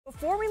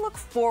before we look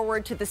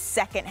forward to the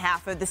second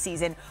half of the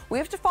season, we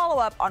have to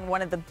follow up on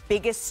one of the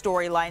biggest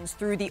storylines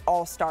through the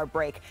All-Star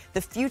break,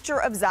 the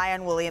future of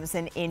Zion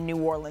Williamson in New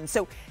Orleans.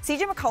 So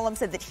CJ McCollum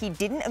said that he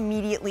didn't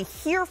immediately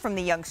hear from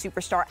the young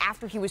superstar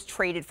after he was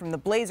traded from the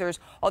Blazers,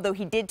 although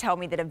he did tell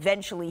me that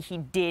eventually he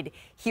did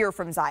hear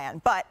from Zion.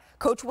 But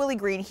Coach Willie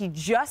Green, he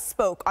just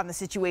spoke on the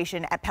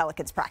situation at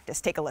Pelicans practice.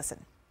 Take a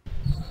listen.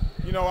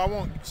 You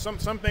know, some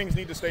things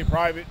need to stay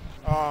private,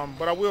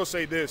 but I will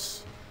say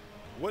this.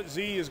 What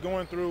Z is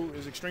going through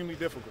is extremely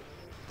difficult.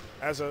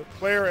 As a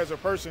player, as a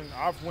person,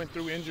 I've went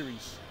through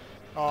injuries.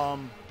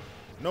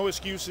 No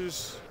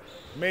excuses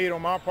made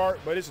on my part,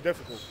 but it's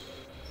difficult.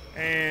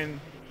 And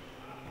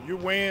you're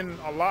weighing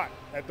a lot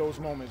at those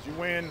moments. You're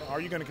weighing,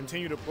 are you going to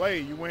continue to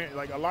play? You weighing,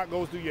 like, a lot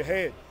goes through your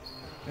head.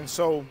 And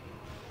so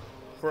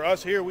for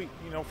us here,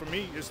 for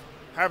me, it's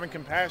having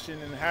compassion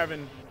and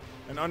having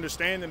an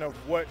understanding of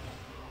what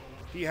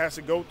he has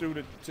to go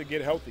through to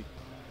get healthy.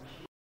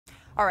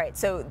 All right,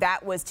 so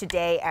that was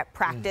today at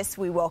practice.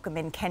 We welcome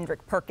in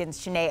Kendrick Perkins,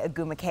 Chiney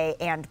Ogwumike,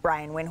 and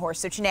Brian Windhorst.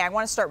 So, Chiney, I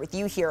want to start with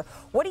you here.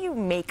 What do you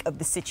make of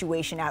the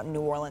situation out in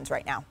New Orleans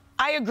right now?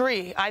 I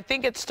agree. I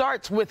think it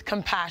starts with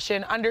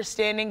compassion,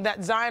 understanding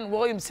that Zion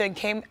Williamson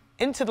came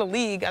into the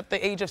league at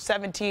the age of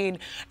 17,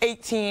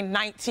 18,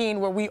 19,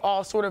 where we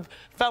all sort of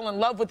fell in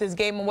love with his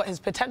game and what his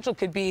potential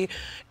could be.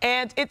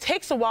 And it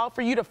takes a while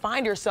for you to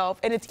find yourself,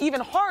 and it's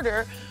even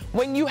harder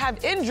when you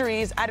have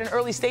injuries at an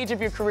early stage of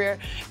your career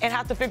and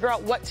have to figure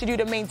out what to do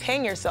to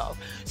maintain yourself.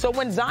 So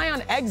when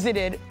Zion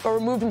exited or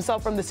removed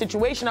himself from the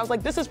situation, I was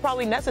like, this is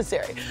probably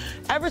necessary.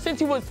 Ever since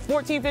he was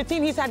 14,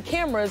 15, he's had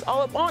cameras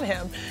all up on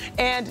him,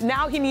 and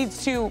now he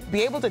needs to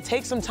be able to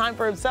take some time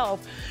for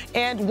himself.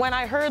 And when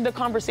I heard the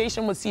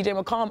conversation with CJ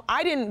McCollum,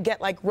 I didn't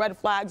get like red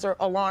flags or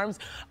alarms.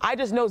 I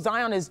just know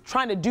Zion is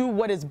trying to do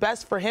what is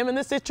best for him in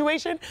this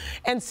situation.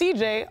 And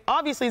CJ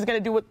obviously is going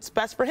to do what's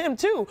best for him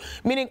too.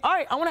 Meaning, all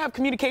right, I want to have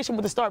communication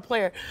with the star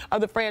player of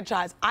the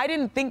franchise. I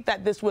didn't think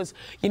that this was,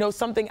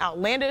 something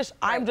outlandish.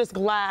 Right. I'm just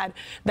glad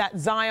that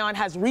Zion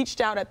has reached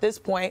out at this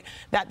point,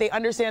 that they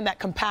understand that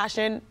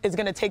compassion is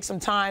going to take some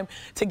time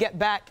to get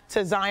back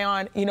to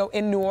Zion,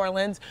 in New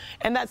Orleans,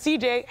 and that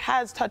CJ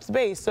has touched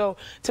base. So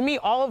to me,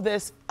 all of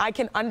this, I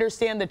can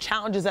understand the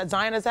challenges that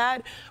Zion has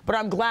had, but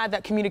I'm glad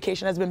that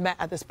communication has been met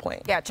at this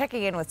point. Yeah,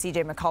 checking in with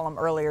CJ McCollum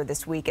earlier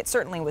this week, it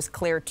certainly was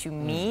clear to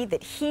me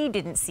that he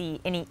didn't see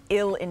any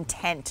ill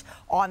intent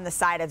on the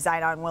side of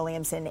Zion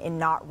Williamson in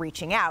not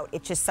reaching out.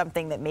 It's just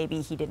something that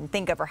maybe he didn't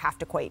think of or have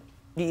to quite,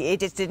 it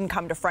just didn't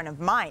come to front of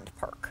mind,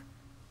 Perk.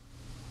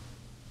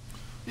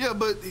 Yeah,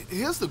 but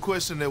here's the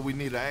question that we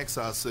need to ask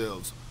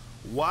ourselves.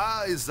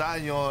 Why is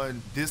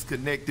Zion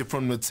disconnected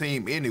from the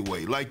team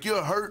anyway? Like,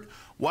 you're hurt.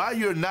 Why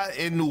you're not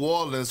in New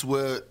Orleans,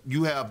 where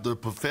you have the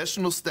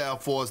professional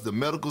staff for us, the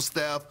medical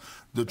staff,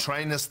 the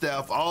training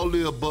staff, all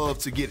the above,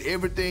 to get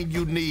everything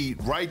you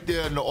need right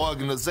there in the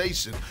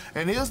organization.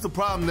 And here's the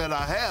problem that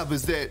I have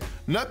is that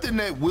nothing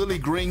that Willie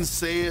Green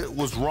said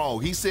was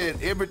wrong. He said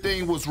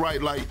everything was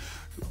right. Like,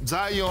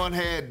 Zion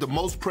had the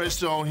most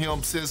pressure on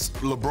him since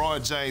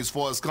LeBron James,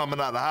 for us coming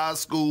out of high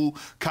school,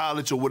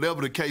 college, or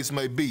whatever the case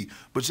may be.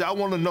 But y'all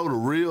want to know the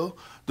real?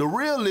 The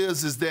real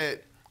is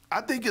that I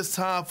think it's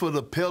time for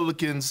the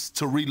Pelicans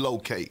to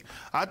relocate.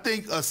 I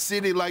think a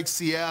city like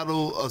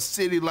Seattle, a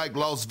city like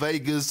Las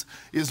Vegas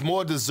is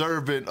more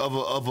deserving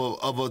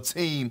of a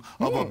team,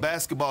 of a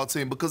basketball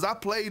team, because I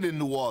played in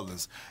New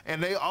Orleans,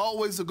 and they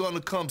always are going to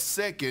come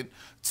second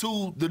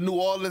to the New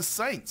Orleans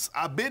Saints.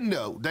 I've been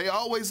there. They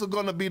always are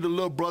going to be the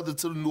little brother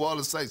to the New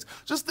Orleans Saints.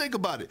 Just think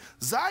about it.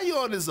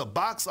 Zion is a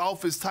box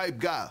office type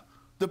guy.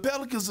 The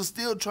Pelicans are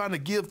still trying to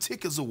give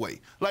tickets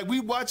away. Like, we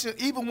watching,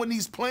 even when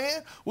he's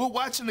playing, we're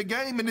watching the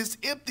game and it's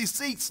empty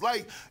seats.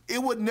 Like,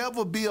 it would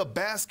never be a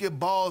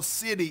basketball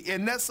city,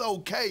 and that's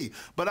okay.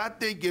 But I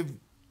think if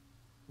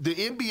the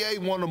NBA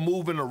want to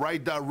move in the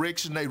right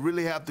direction, they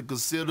really have to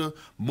consider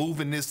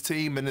moving this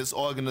team and this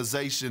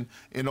organization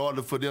in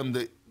order for them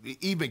to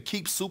even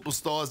keep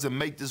superstars and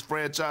make this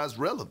franchise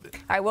relevant.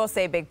 I will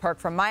say, Big Perk,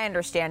 from my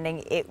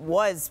understanding, it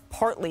was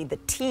partly the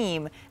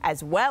team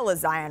as well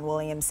as Zion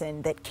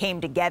Williamson that came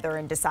together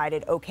and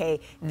decided, okay,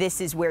 this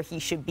is where he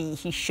should be.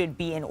 He should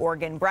be in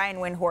Oregon. Brian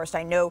Windhorst,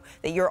 I know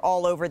that you're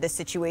all over this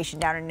situation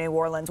down in New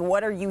Orleans.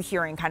 What are you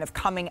hearing kind of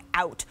coming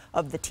out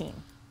of the team?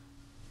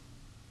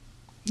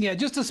 Yeah,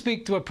 just to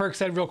speak to what Perk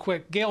said real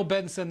quick, Gail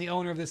Benson, the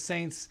owner of the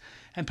Saints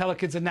and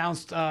Pelicans,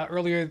 announced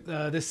earlier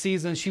this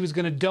season she was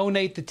going to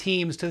donate the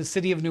teams to the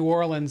city of New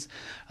Orleans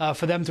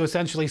for them to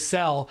essentially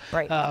sell,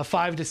 right. A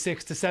 $5 to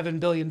 $6 to $7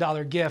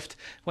 billion gift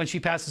when she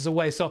passes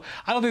away. So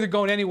I don't think they're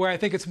going anywhere. I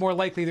think it's more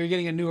likely they're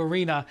getting a new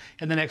arena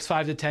in the next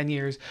 5 to 10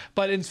 years.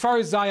 But as far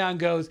as Zion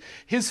goes,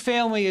 his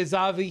family is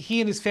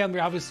he and his family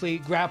are obviously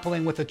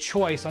grappling with a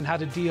choice on how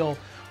to deal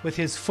with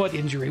his foot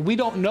injury. We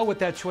don't know what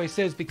that choice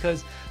is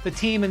because the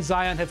team and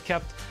Zion have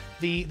kept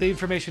the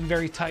information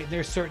very tight.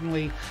 They're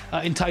certainly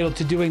entitled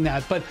to doing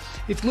that. But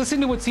if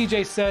listening to what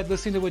CJ said,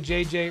 listening to what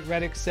JJ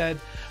Redick said,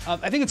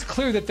 I think it's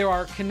clear that there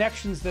are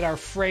connections that are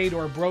frayed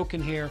or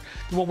broken here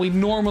than what we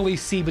normally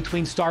see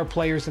between star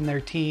players and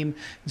their team,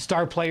 and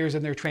star players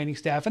and their training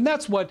staff. And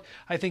that's what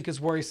I think is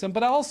worrisome.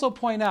 But I also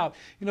point out,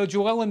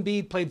 Joel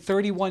Embiid played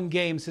 31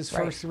 games his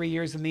first 3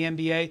 years in the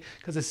NBA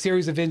because of a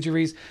series of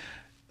injuries.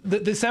 The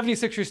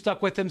 76ers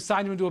stuck with him,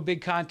 signed him to a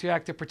big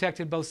contract that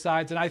protected both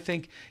sides, and I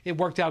think it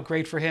worked out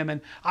great for him. And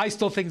I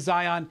still think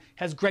Zion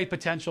has great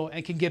potential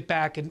and can get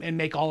back and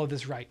make all of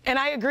this right. And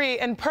I agree.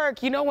 And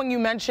Perk, when you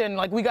mention,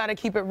 we got to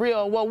keep it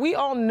real, well, we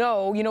all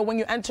know, when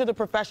you enter the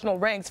professional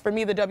ranks, for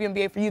me, the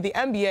WNBA, for you, the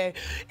NBA,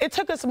 it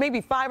took us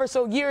maybe 5 or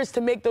so years to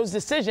make those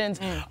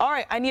decisions. All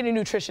right, I need a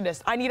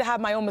nutritionist. I need to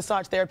have my own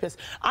massage therapist.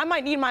 I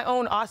might need my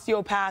own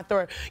osteopath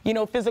or,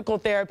 physical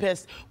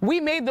therapist. We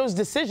made those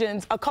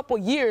decisions a couple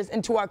years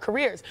into our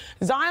careers.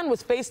 Zion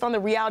was faced on the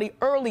reality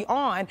early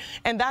on,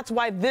 and that's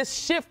why this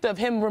shift of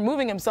him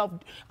removing himself,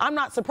 I'm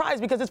not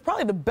surprised, because it's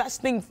probably the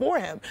best thing for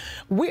him.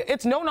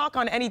 It's no knock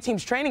on any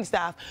team's training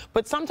staff,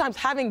 but sometimes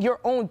having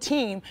your own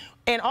team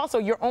and also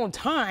your own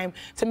time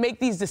to make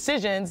these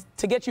decisions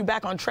to get you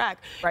back on track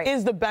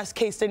is the best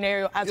case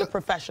scenario as a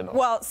professional.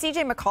 Well,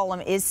 CJ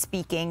McCollum is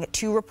speaking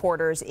to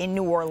reporters in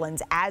New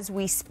Orleans as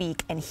we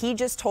speak, and he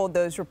just told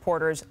those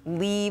reporters,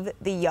 leave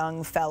the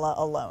young fella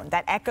alone.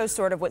 That echoes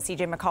sort of what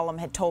CJ McCollum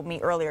had told me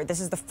earlier.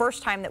 This is the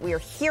first time that we are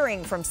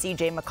hearing from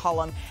CJ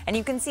McCollum, and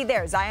you can see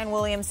there, Zion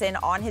Williamson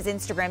on his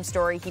Instagram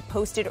story, he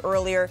posted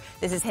earlier,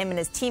 this is him and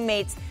his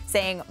teammates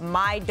saying,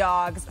 my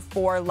dogs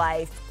for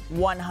life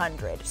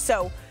 100.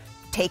 So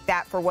take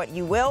that for what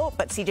you will,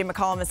 but CJ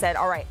McCollum has said,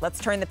 all right, let's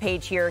turn the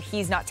page here.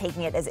 He's not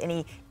taking it as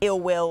any ill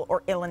will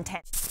or ill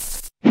intent.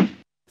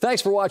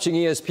 Thanks for watching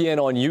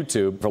ESPN on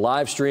YouTube. For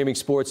live streaming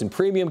sports and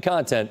premium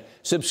content,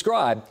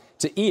 subscribe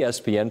to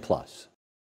ESPN+.